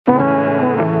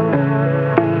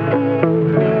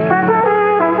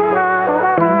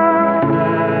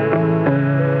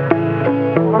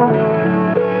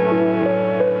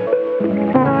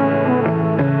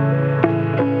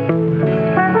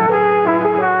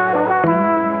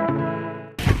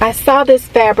I saw this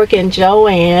fabric in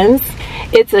JoAnn's.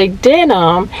 It's a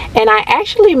denim, and I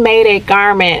actually made a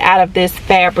garment out of this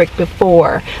fabric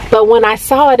before, but when I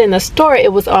saw it in the store,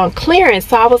 it was on clearance.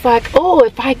 So I was like, oh,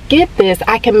 if I get this,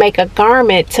 I can make a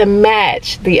garment to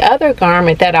match the other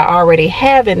garment that I already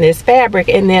have in this fabric,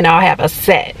 and then I'll have a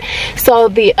set. So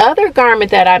the other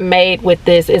garment that I made with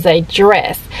this is a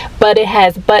dress, but it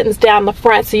has buttons down the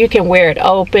front, so you can wear it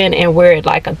open and wear it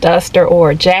like a duster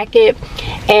or a jacket.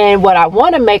 And what I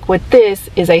want to make with this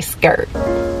is a skirt.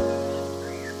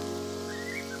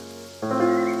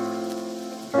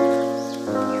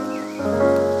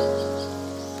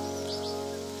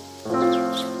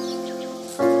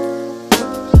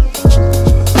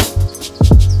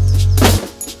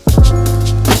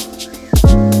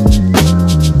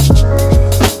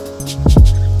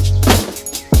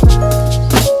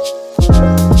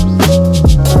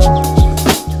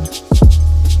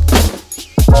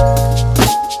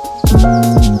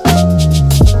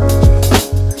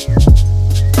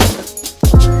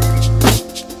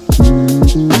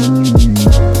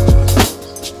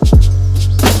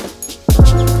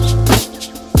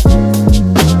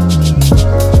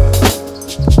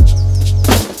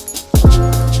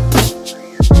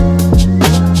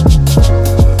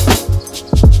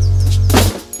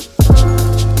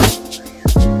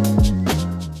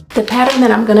 The pattern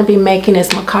that I'm going to be making is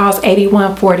McCall's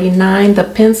 8149, the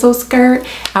pencil skirt.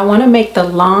 I want to make the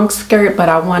long skirt, but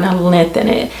I want to lengthen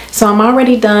it. So I'm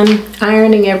already done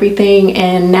ironing everything,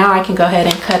 and now I can go ahead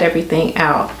and cut everything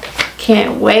out.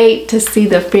 Can't wait to see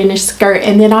the finished skirt,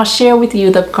 and then I'll share with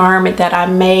you the garment that I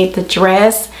made, the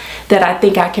dress that I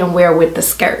think I can wear with the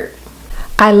skirt.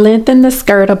 I lengthened the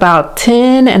skirt about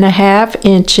 10.5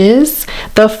 inches.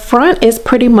 The front is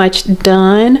pretty much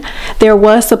done. There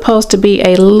was supposed to be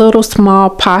a little small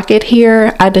pocket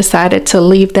here. I decided to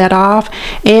leave that off,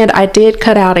 and I did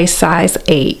cut out a size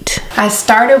 8. I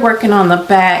started working on the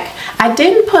back. I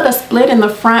didn't put a split in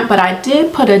the front, but I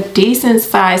did put a decent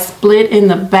size split in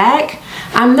the back.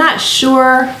 I'm not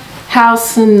sure how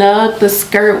snug the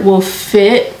skirt will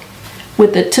fit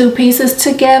with the two pieces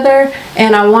together,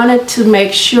 and I wanted to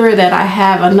make sure that I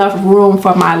have enough room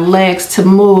for my legs to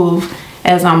move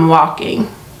as I'm walking.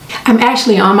 I'm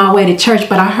actually on my way to church,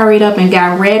 but I hurried up and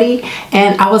got ready,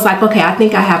 and I was like, okay, I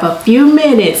think I have a few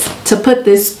minutes to put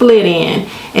this split in,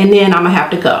 and then I'm gonna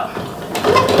have to go.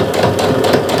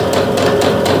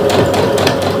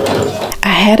 I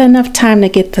had enough time to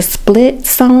get the split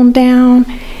sewn down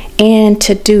and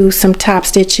to do some top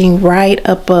stitching right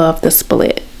above the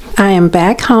split. I am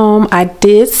back home. I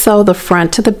did sew the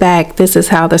front to the back. This is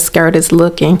how the skirt is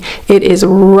looking. It is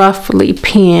roughly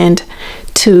pinned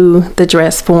to the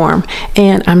dress form,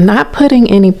 and I'm not putting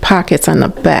any pockets on the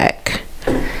back.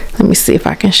 Let me see if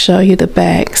I can show you the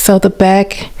back. So the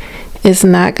back is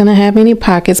not going to have any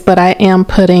pockets, but I am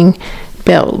putting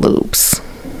belt loops.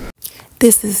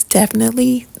 This is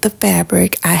definitely the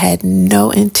fabric I had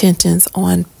no intentions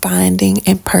on finding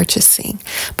and purchasing,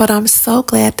 but I'm so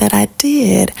glad that I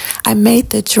did. I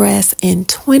made the dress in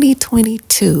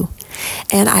 2022,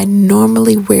 and I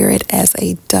normally wear it as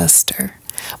a duster,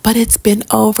 but it's been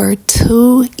over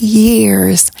 2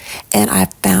 years, and I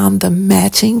found the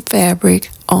matching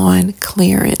fabric on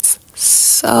clearance.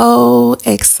 So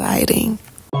exciting.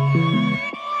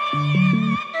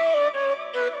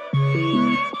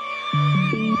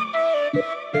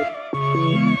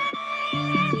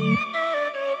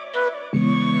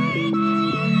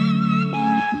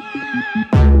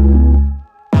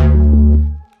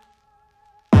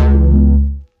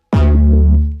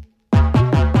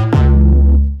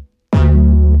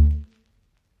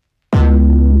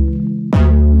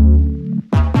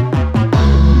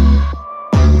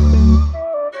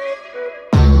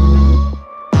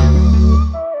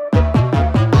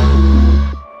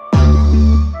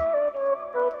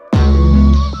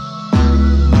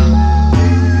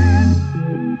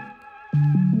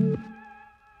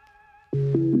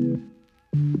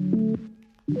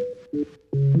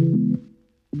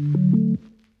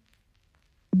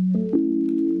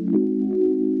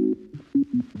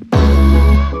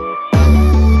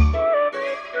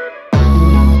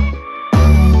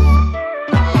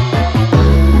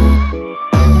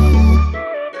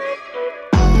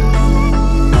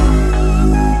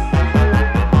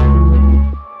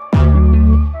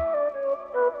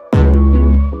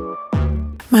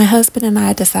 My husband and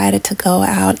I decided to go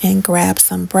out and grab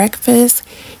some breakfast.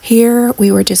 Here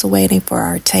we were just waiting for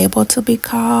our table to be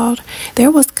called. There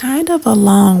was kind of a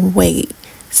long wait,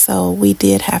 so we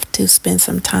did have to spend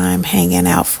some time hanging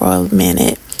out for a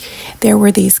minute. There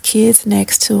were these kids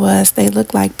next to us. They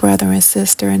looked like brother and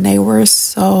sister, and they were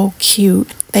so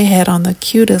cute. They had on the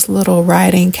cutest little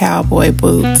riding cowboy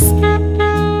boots.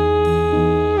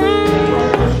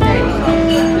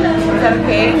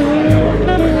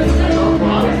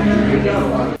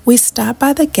 We stopped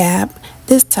by the Gap.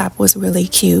 This top was really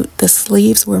cute. The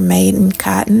sleeves were made in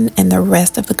cotton and the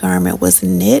rest of the garment was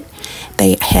knit.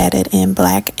 They had it in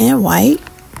black and white.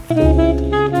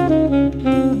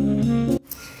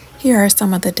 Here are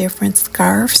some of the different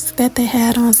scarves that they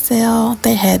had on sale.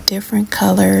 They had different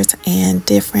colors and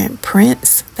different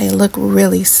prints. They look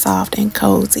really soft and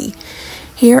cozy.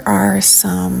 Here are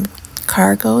some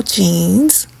cargo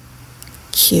jeans.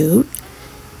 Cute.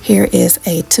 Here is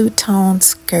a two-tone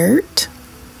skirt.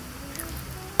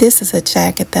 This is a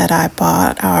jacket that I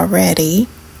bought already.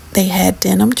 They had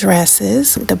denim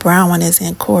dresses. The brown one is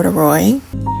in corduroy.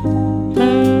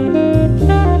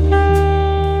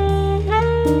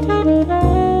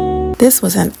 This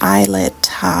was an eyelet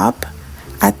top.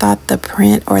 I thought the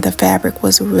print or the fabric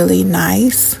was really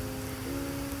nice.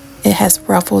 It has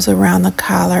ruffles around the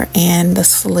collar and the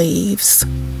sleeves.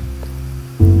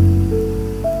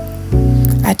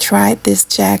 I tried this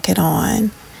jacket on.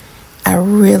 I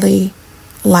really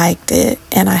liked it,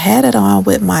 and I had it on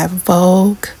with my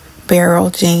Vogue barrel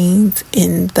jeans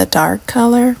in the dark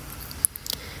color.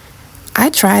 I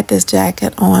tried this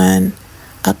jacket on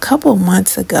a couple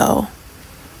months ago,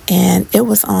 and it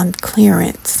was on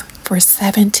clearance for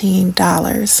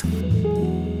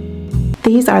 $17.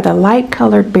 These are the light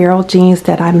colored barrel jeans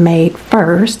that I made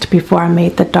first before I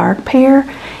made the dark pair,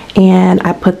 and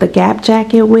I put the Gap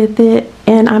jacket with it,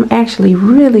 and I'm actually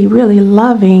really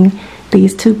loving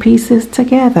these two pieces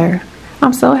together.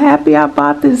 I'm so happy I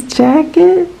bought this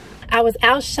jacket. I was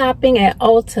out shopping at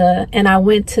Ulta and I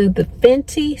went to the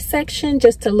Fenty section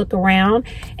just to look around,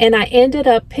 and I ended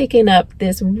up picking up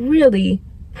this really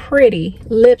pretty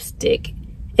lipstick.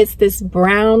 It's this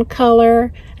brown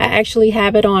color. I actually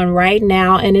have it on right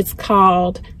now, and it's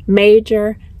called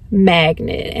Major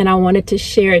Magnet, and I wanted to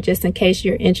share it just in case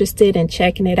you're interested in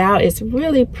checking it out. It's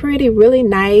really pretty, really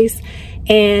nice,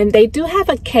 and they do have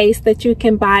a case that you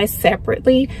can buy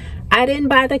separately. I didn't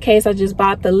buy the case, I just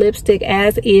bought the lipstick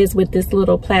as is with this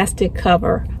little plastic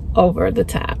cover over the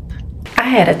top. I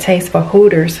had a taste for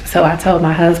Hooters, so I told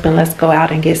my husband, let's go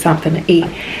out and get something to eat.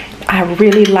 I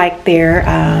really like their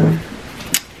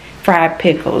fried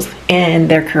pickles and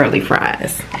their curly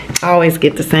fries. I always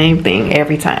get the same thing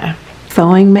every time.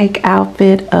 Sewing make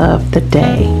outfit of the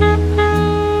day.